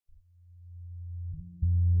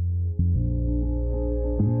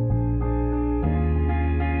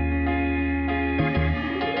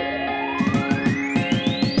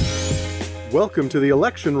Welcome to the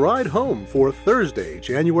election ride home for Thursday,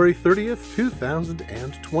 January 30th,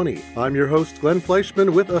 2020. I'm your host, Glenn Fleischman,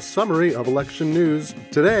 with a summary of election news.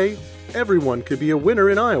 Today, everyone could be a winner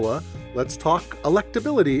in Iowa. Let's talk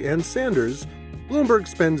electability and Sanders. Bloomberg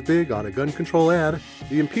spends big on a gun control ad.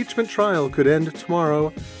 The impeachment trial could end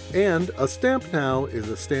tomorrow. And a stamp now is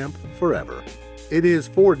a stamp forever. It is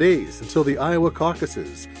 4 days until the Iowa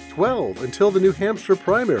caucuses, 12 until the New Hampshire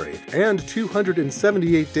primary, and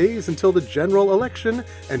 278 days until the general election.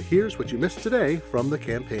 And here's what you missed today from the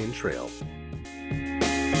campaign trail.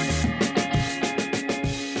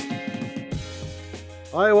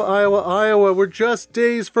 Iowa. We're just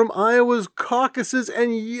days from Iowa's caucuses,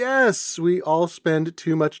 and yes, we all spend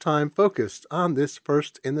too much time focused on this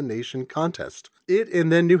first-in-the-nation contest. It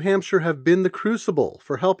and then New Hampshire have been the crucible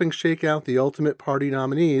for helping shake out the ultimate party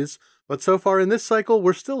nominees, but so far in this cycle,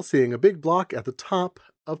 we're still seeing a big block at the top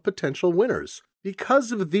of potential winners.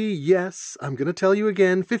 Because of the, yes, I'm going to tell you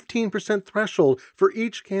again, 15% threshold for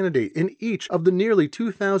each candidate in each of the nearly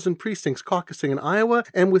 2,000 precincts caucusing in Iowa,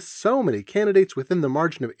 and with so many candidates within the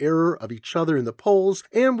margin of error of each other in the polls,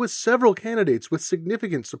 and with several candidates with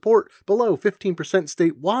significant support below 15%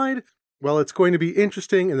 statewide, well, it's going to be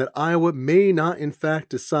interesting in that Iowa may not in fact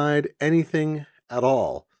decide anything at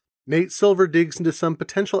all. Nate Silver digs into some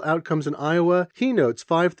potential outcomes in Iowa. He notes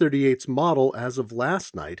 538's model as of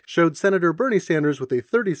last night showed Senator Bernie Sanders with a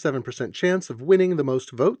 37% chance of winning the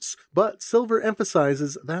most votes, but Silver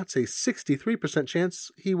emphasizes that's a 63%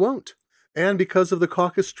 chance he won't. And because of the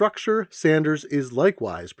caucus structure, Sanders is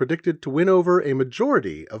likewise predicted to win over a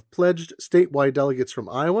majority of pledged statewide delegates from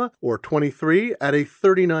Iowa, or 23, at a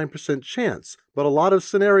 39% chance. But a lot of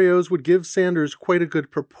scenarios would give Sanders quite a good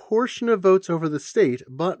proportion of votes over the state,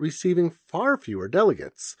 but receiving far fewer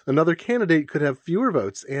delegates. Another candidate could have fewer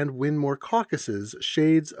votes and win more caucuses,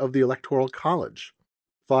 shades of the Electoral College.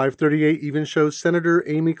 538 even shows Senator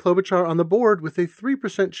Amy Klobuchar on the board with a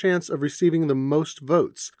 3% chance of receiving the most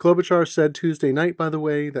votes. Klobuchar said Tuesday night, by the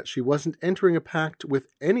way, that she wasn't entering a pact with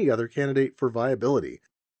any other candidate for viability.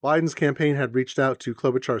 Biden's campaign had reached out to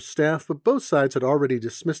Klobuchar's staff, but both sides had already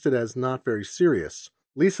dismissed it as not very serious.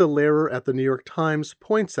 Lisa Lehrer at the New York Times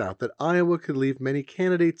points out that Iowa could leave many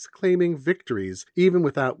candidates claiming victories even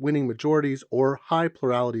without winning majorities or high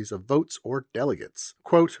pluralities of votes or delegates.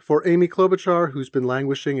 Quote, for Amy Klobuchar, who's been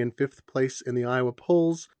languishing in 5th place in the Iowa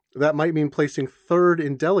polls, that might mean placing 3rd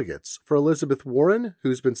in delegates. For Elizabeth Warren,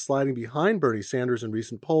 who's been sliding behind Bernie Sanders in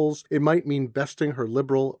recent polls, it might mean besting her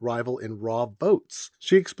liberal rival in raw votes.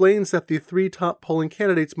 She explains that the 3 top polling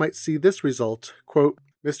candidates might see this result, quote,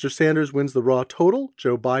 Mr. Sanders wins the raw total,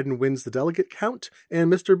 Joe Biden wins the delegate count,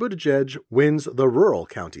 and Mr. Buttigieg wins the rural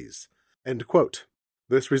counties. End quote.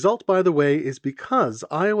 This result, by the way, is because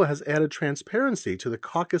Iowa has added transparency to the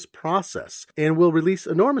caucus process and will release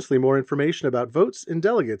enormously more information about votes and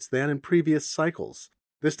delegates than in previous cycles.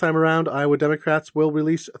 This time around, Iowa Democrats will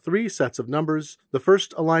release 3 sets of numbers. The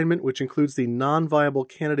first alignment, which includes the non-viable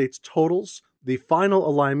candidates' totals. The final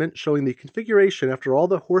alignment showing the configuration after all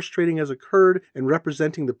the horse trading has occurred and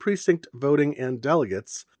representing the precinct voting and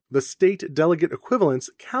delegates. The state delegate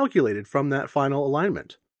equivalents calculated from that final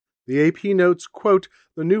alignment. The AP notes, quote,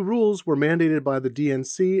 the new rules were mandated by the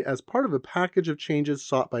DNC as part of a package of changes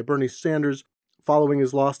sought by Bernie Sanders following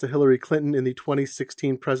his loss to Hillary Clinton in the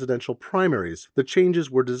 2016 presidential primaries. The changes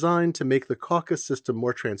were designed to make the caucus system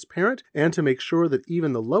more transparent and to make sure that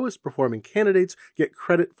even the lowest performing candidates get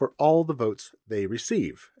credit for all the votes they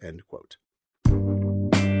receive, end quote.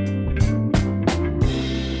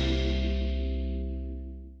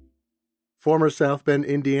 Former South Bend,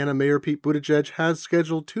 Indiana Mayor Pete Buttigieg has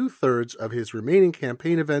scheduled 2/3 of his remaining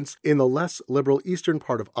campaign events in the less liberal eastern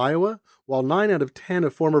part of Iowa, while 9 out of 10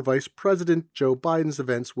 of former Vice President Joe Biden's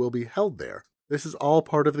events will be held there. This is all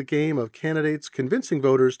part of the game of candidates convincing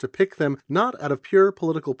voters to pick them not out of pure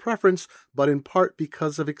political preference, but in part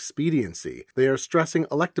because of expediency. They are stressing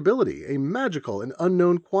electability, a magical and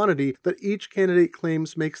unknown quantity that each candidate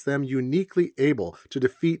claims makes them uniquely able to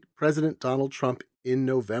defeat President Donald Trump in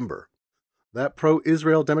November. That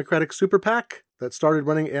pro-Israel Democratic Super PAC that started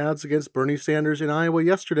running ads against Bernie Sanders in Iowa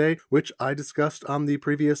yesterday, which I discussed on the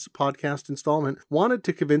previous podcast installment, wanted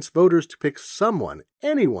to convince voters to pick someone,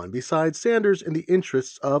 anyone besides Sanders in the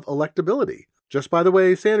interests of electability. Just by the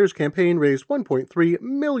way, Sanders' campaign raised $1.3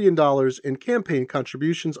 million in campaign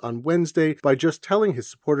contributions on Wednesday by just telling his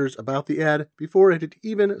supporters about the ad before it had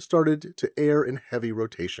even started to air in heavy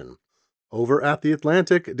rotation. Over at The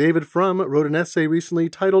Atlantic, David Frum wrote an essay recently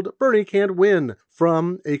titled Bernie Can't Win.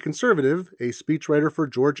 Frum, a conservative, a speechwriter for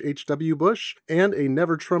George H.W. Bush, and a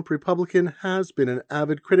never-Trump Republican, has been an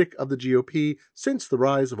avid critic of the GOP since the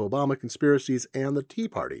rise of Obama conspiracies and the Tea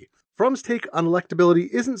Party. From's take on electability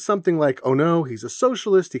isn't something like, oh no, he's a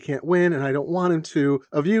socialist, he can't win, and I don't want him to,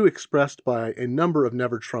 a view expressed by a number of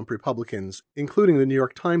never-Trump Republicans, including the New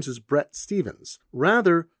York Times' Bret Stephens.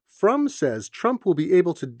 Rather, Frum says Trump will be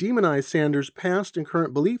able to demonize Sanders' past and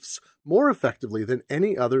current beliefs more effectively than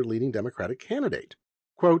any other leading Democratic candidate.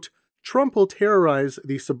 Quote, Trump will terrorize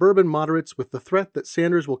the suburban moderates with the threat that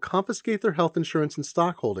Sanders will confiscate their health insurance and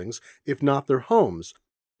stock holdings, if not their homes.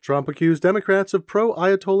 Trump accused Democrats of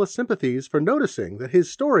pro-Ayatollah sympathies for noticing that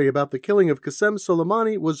his story about the killing of Qasem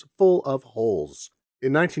Soleimani was full of holes.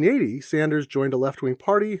 In 1980, Sanders joined a left-wing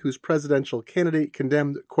party whose presidential candidate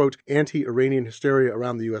condemned, quote, anti-Iranian hysteria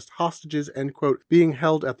around the U.S. hostages, end quote, being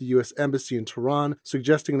held at the U.S. Embassy in Tehran,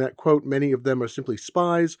 suggesting that, quote, many of them are simply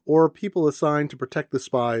spies or people assigned to protect the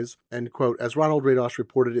spies, end quote, as Ronald Radosh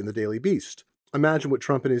reported in the Daily Beast. Imagine what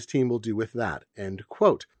Trump and his team will do with that, end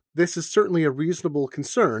quote. This is certainly a reasonable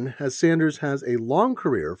concern, as Sanders has a long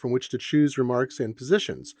career from which to choose remarks and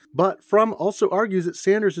positions. But Frum also argues that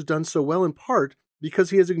Sanders has done so well in part because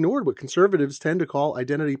he has ignored what conservatives tend to call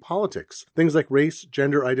identity politics, things like race,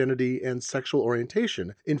 gender identity, and sexual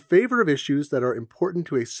orientation, in favor of issues that are important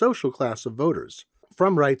to a social class of voters.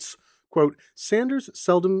 Frum writes, quote, Sanders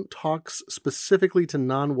seldom talks specifically to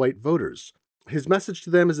non-white voters. His message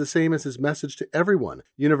to them is the same as his message to everyone: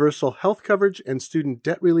 universal health coverage and student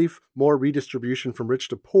debt relief, more redistribution from rich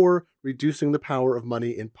to poor, reducing the power of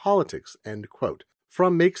money in politics, end quote.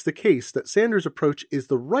 Frum makes the case that Sanders' approach is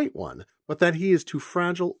the right one, but that he is too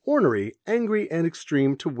fragile, ornery, angry, and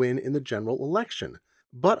extreme to win in the general election.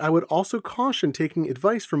 But I would also caution taking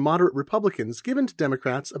advice from moderate Republicans given to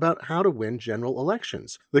Democrats about how to win general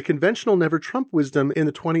elections. The conventional never-Trump wisdom in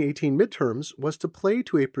the 2018 midterms was to play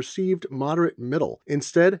to a perceived moderate middle.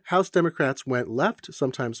 Instead, House Democrats went left,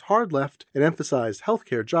 sometimes hard left, and emphasized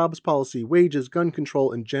healthcare, jobs policy, wages, gun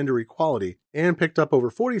control, and gender equality, and picked up over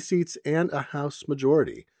 40 seats and a House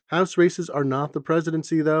majority. House races are not the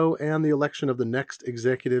presidency, though, and the election of the next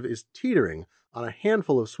executive is teetering on a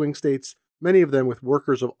handful of swing states, many of them with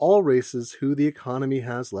workers of all races who the economy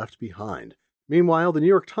has left behind. Meanwhile, the New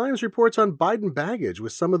York Times reports on Biden baggage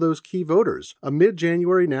with some of those key voters. A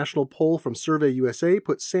mid-January national poll from Survey USA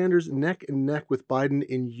put Sanders neck and neck with Biden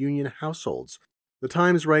in union households. The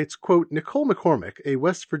Times writes, quote, Nicole McCormick, a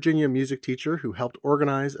West Virginia music teacher who helped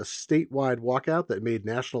organize a statewide walkout that made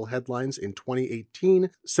national headlines in 2018,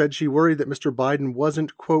 said she worried that Mr. Biden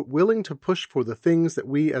wasn't, quote, willing to push for the things that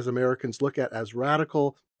we as Americans look at as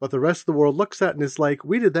radical, but the rest of the world looks at and is like,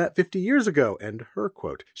 we did that 50 years ago, end her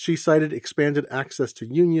quote. She cited expanded access to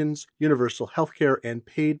unions, universal health care, and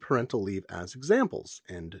paid parental leave as examples,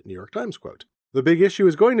 end New York Times quote. The big issue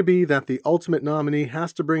is going to be that the ultimate nominee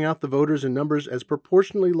has to bring out the voters in numbers as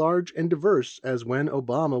proportionally large and diverse as when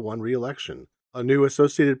Obama won re-election. A new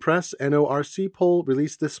Associated Press NORC poll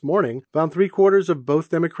released this morning found 3/4 of both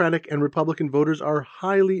Democratic and Republican voters are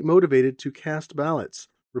highly motivated to cast ballots.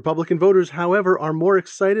 Republican voters, however, are more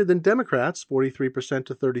excited than Democrats, 43%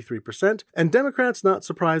 to 33%, and Democrats, not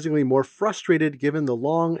surprisingly, more frustrated given the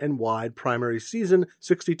long and wide primary season,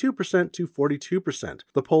 62% to 42%.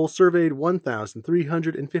 The poll surveyed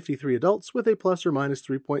 1,353 adults with a plus or minus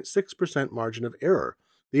 3.6% margin of error.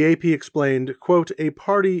 The AP explained, quote, a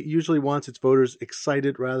party usually wants its voters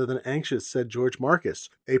excited rather than anxious, said George Marcus,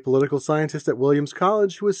 a political scientist at Williams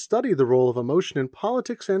College who has studied the role of emotion in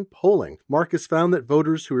politics and polling. Marcus found that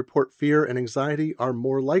voters who report fear and anxiety are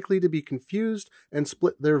more likely to be confused and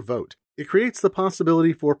split their vote. It creates the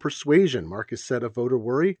possibility for persuasion, Marcus said of voter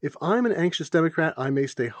worry. If I'm an anxious Democrat, I may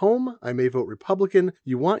stay home, I may vote Republican.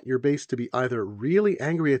 You want your base to be either really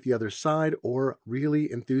angry at the other side or really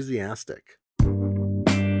enthusiastic.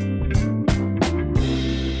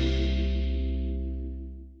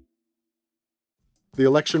 The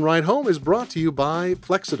election ride home is brought to you by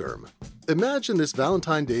Plexiderm. Imagine this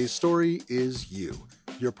Valentine's Day story is you.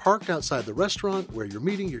 You're parked outside the restaurant where you're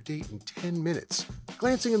meeting your date in 10 minutes.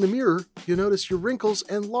 Glancing in the mirror, you notice your wrinkles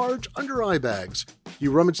and large under-eye bags.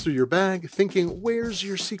 You rummage through your bag, thinking, where's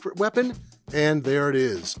your secret weapon? And there it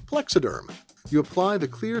is, Plexiderm. You apply the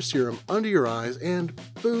clear serum under your eyes and,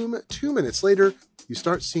 boom, 2 minutes later, you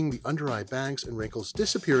start seeing the under-eye bags and wrinkles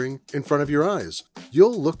disappearing in front of your eyes.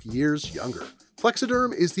 You'll look years younger.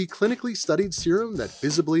 Plexiderm is the clinically studied serum that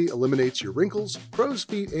visibly eliminates your wrinkles, crow's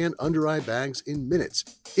feet, and under-eye bags in minutes.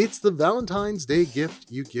 It's the Valentine's Day gift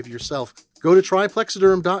you give yourself. Go to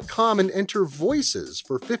tryplexiderm.com and enter VOICES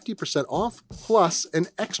for 50% off, plus an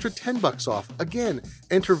extra $10 off. Again,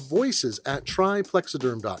 enter VOICES at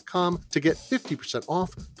tryplexiderm.com to get 50%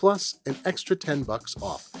 off, plus an extra $10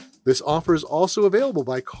 off. This offer is also available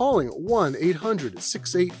by calling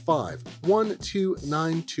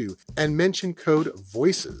 1-800-685-1292 and mention code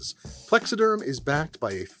VOICES. Plexiderm is backed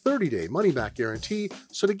by a 30-day money-back guarantee,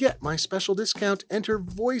 so to get my special discount, enter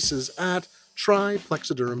VOICES at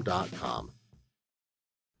tryplexiderm.com.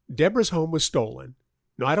 Deborah's home was stolen.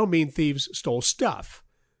 No, I don't mean thieves stole stuff.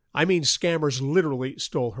 I mean scammers literally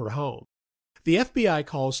stole her home. The FBI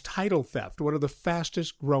calls title theft one of the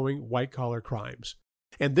fastest growing white-collar crimes.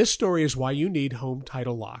 And this story is why you need Home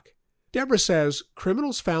Title Lock. Deborah says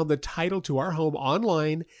criminals found the title to our home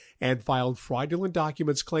online and filed fraudulent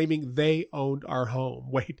documents claiming they owned our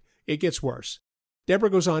home. Wait, it gets worse. Deborah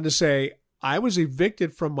goes on to say, I was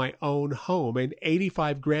evicted from my own home and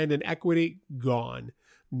 $85,000 in equity gone.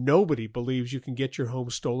 Nobody believes you can get your home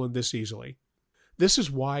stolen this easily. This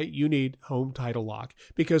is why you need Home Title Lock,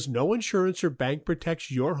 because no insurance or bank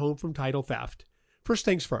protects your home from title theft. First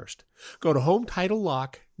things first, go to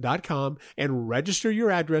HometitleLock.com and register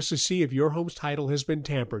your address to see if your home's title has been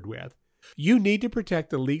tampered with. You need to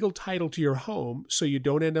protect the legal title to your home so you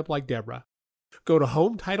don't end up like Deborah. Go to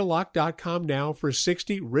HometitleLock.com now for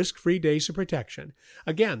 60 risk-free days of protection.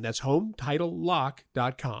 Again, that's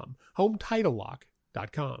HometitleLock.com.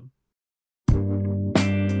 HometitleLock.com.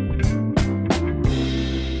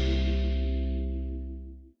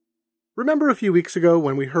 Remember a few weeks ago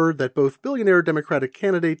when we heard that both billionaire Democratic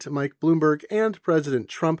candidate Mike Bloomberg and President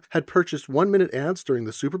Trump had purchased one-minute ads during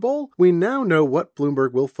the Super Bowl? We now know what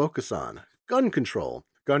Bloomberg will focus on: gun control.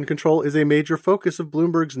 Gun control is a major focus of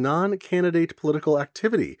Bloomberg's non-candidate political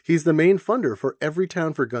activity. He's the main funder for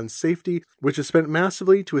Everytown for Gun Safety, which has spent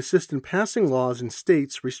massively to assist in passing laws in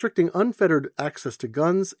states restricting unfettered access to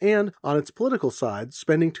guns, and, on its political side,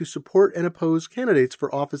 spending to support and oppose candidates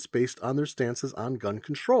for office based on their stances on gun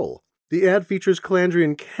control. The ad features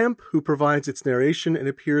Calandrian Kemp, who provides its narration and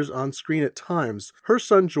appears on screen at times. Her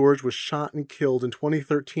son George was shot and killed in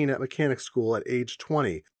 2013 at mechanic school at age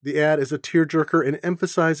 20. The ad is a tearjerker and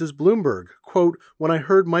emphasizes Bloomberg. Quote, when I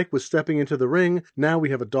heard Mike was stepping into the ring, now we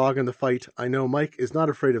have a dog in the fight. I know Mike is not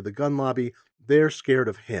afraid of the gun lobby. They're scared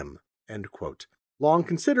of him. End quote. Long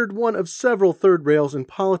considered one of several third rails in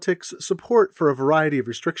politics, support for a variety of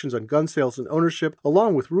restrictions on gun sales and ownership,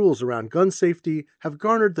 along with rules around gun safety, have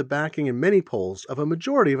garnered the backing in many polls of a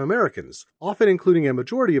majority of Americans, often including a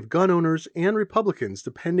majority of gun owners and Republicans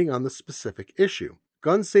depending on the specific issue.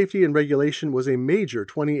 Gun safety and regulation was a major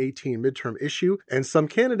 2018 midterm issue, and some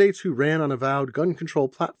candidates who ran on avowed gun control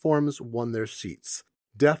platforms won their seats.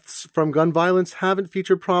 Deaths from gun violence haven't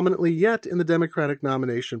featured prominently yet in the Democratic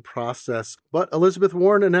nomination process, but Elizabeth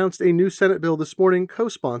Warren announced a new Senate bill this morning,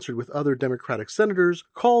 co-sponsored with other Democratic senators,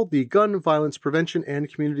 called the Gun Violence Prevention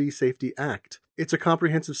and Community Safety Act. It's a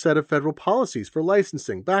comprehensive set of federal policies for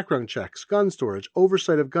licensing, background checks, gun storage,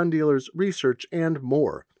 oversight of gun dealers, research, and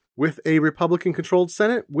more. With a Republican-controlled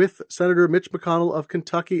Senate, with Senator Mitch McConnell of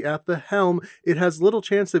Kentucky at the helm, it has little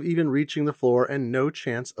chance of even reaching the floor and no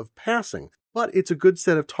chance of passing. But it's a good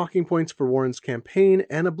set of talking points for Warren's campaign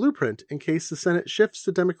and a blueprint in case the Senate shifts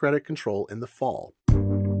to Democratic control in the fall.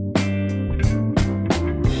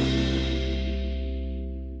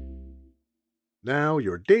 Now,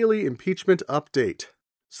 your daily impeachment update.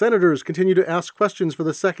 Senators continue to ask questions for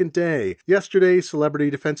the second day. Yesterday, celebrity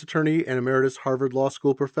defense attorney and emeritus Harvard Law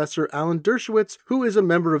School professor Alan Dershowitz, who is a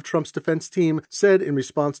member of Trump's defense team, said in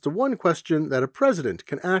response to one question that a president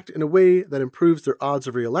can act in a way that improves their odds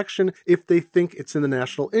of re-election if they think it's in the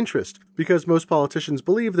national interest. Because most politicians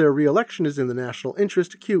believe their re-election is in the national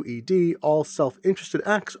interest, QED, all self-interested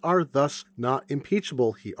acts are thus not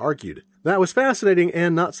impeachable, he argued. That was fascinating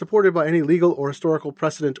and not supported by any legal or historical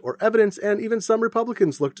precedent or evidence, and even some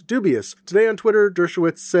Republicans looked dubious. Today on Twitter,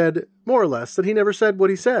 Dershowitz said, more or less, that he never said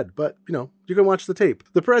what he said, but, you can watch the tape.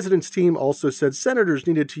 The president's team also said senators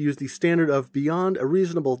needed to use the standard of beyond a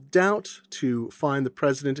reasonable doubt to find the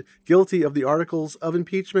president guilty of the articles of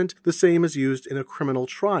impeachment, the same as used in a criminal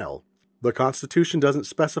trial. The Constitution doesn't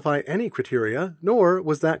specify any criteria, nor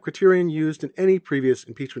was that criterion used in any previous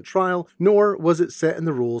impeachment trial, nor was it set in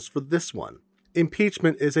the rules for this one.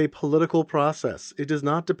 Impeachment is a political process. It does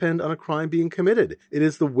not depend on a crime being committed. It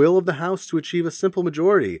is the will of the House to achieve a simple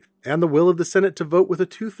majority, and the will of the Senate to vote with a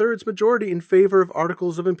 2/3 majority in favor of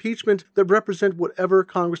articles of impeachment that represent whatever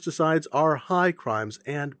Congress decides are high crimes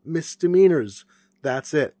and misdemeanors.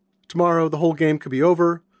 That's it. Tomorrow, the whole game could be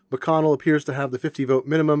over. McConnell appears to have the 50-vote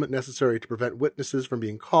minimum necessary to prevent witnesses from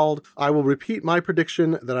being called. I will repeat my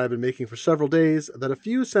prediction that I've been making for several days, that a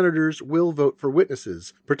few senators will vote for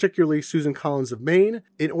witnesses, particularly Susan Collins of Maine,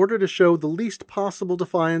 in order to show the least possible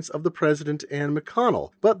defiance of the president and McConnell,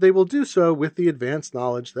 but they will do so with the advanced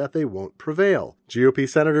knowledge that they won't prevail. GOP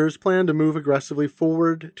senators plan to move aggressively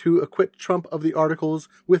forward to acquit Trump of the articles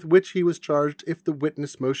with which he was charged if the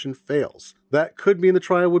witness motion fails. That could mean the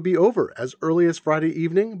trial would be over as early as Friday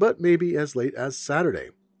evening, but maybe as late as Saturday.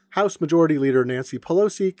 House Majority Leader Nancy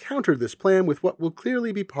Pelosi countered this plan with what will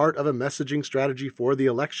clearly be part of a messaging strategy for the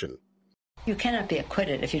election. You cannot be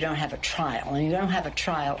acquitted if you don't have a trial, and you don't have a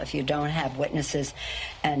trial if you don't have witnesses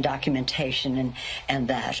and documentation and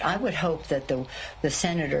that. I would hope that the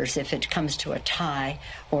senators, if it comes to a tie,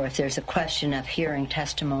 or if there's a question of hearing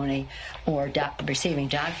testimony or receiving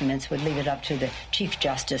documents, would leave it up to the Chief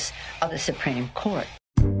Justice of the Supreme Court.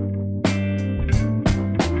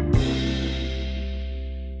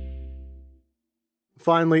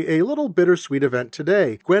 Finally, a little bittersweet event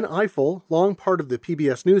today. Gwen Ifill, long part of the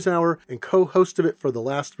PBS NewsHour and co-host of it for the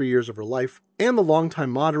last 3 years of her life, and the longtime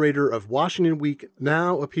moderator of Washington Week,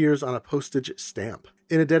 now appears on a postage stamp.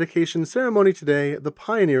 In a dedication ceremony today, the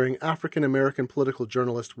pioneering African-American political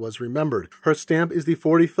journalist was remembered. Her stamp is the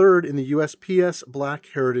 43rd in the USPS Black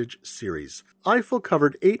Heritage Series. Ifill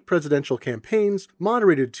covered 8 presidential campaigns,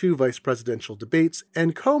 moderated 2 vice presidential debates,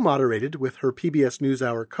 and co-moderated with her PBS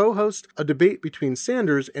NewsHour co-host a debate between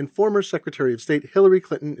Sanders and former Secretary of State Hillary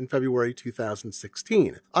Clinton in February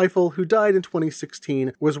 2016. Ifill, who died in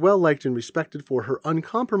 2016, was well-liked and respected for her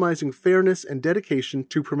uncompromising fairness and dedication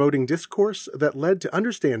to promoting discourse that led to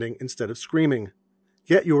understanding instead of screaming.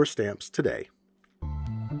 Get your stamps today.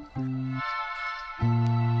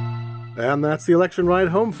 And that's the election ride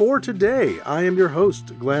home for today. I am your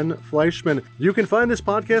host, Glenn Fleischman. You can find this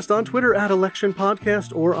podcast on Twitter at Election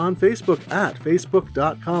Podcast or on Facebook at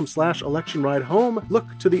facebook.com/electionridehome.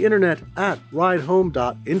 Look to the internet at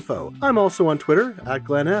ridehome.info. I'm also on Twitter at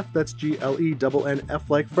GlennF, that's GLENNF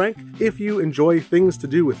like Frank. If you enjoy things to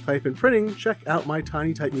do with type and printing, check out my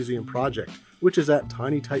Tiny Type Museum project, which is at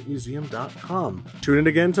tinytypemuseum.com. Tune in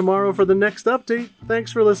again tomorrow for the next update.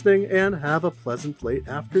 Thanks for listening, and have a pleasant late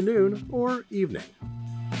afternoon or evening.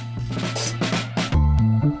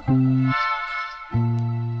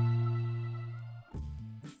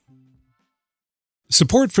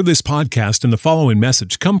 Support for this podcast and the following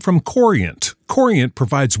message come from Corient. Corient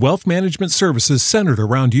provides wealth management services centered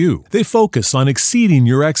around you. They focus on exceeding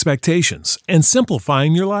your expectations and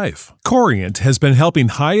simplifying your life. Corient has been helping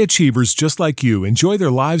high achievers just like you enjoy their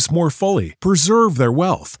lives more fully, preserve their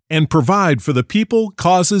wealth, and provide for the people,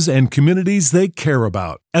 causes, and communities they care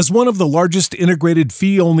about. As one of the largest integrated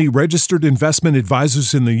fee-only registered investment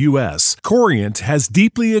advisors in the U.S., Corient has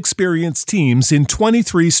deeply experienced teams in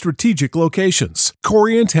 23 strategic locations.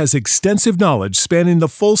 Corient has extensive knowledge spanning the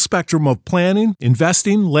full spectrum of planning,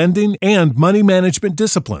 investing, lending, and money management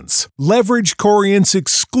disciplines. Leverage Corient's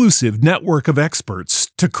exclusive network of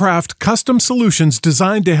experts to craft custom solutions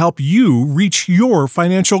designed to help you reach your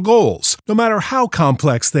financial goals, no matter how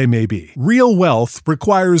complex they may be. Real wealth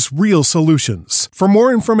requires real solutions. For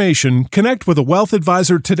more information, connect with a wealth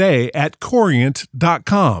advisor today at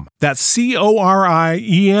Corient.com. That's Corient.com.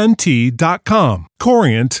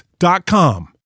 Corient.com.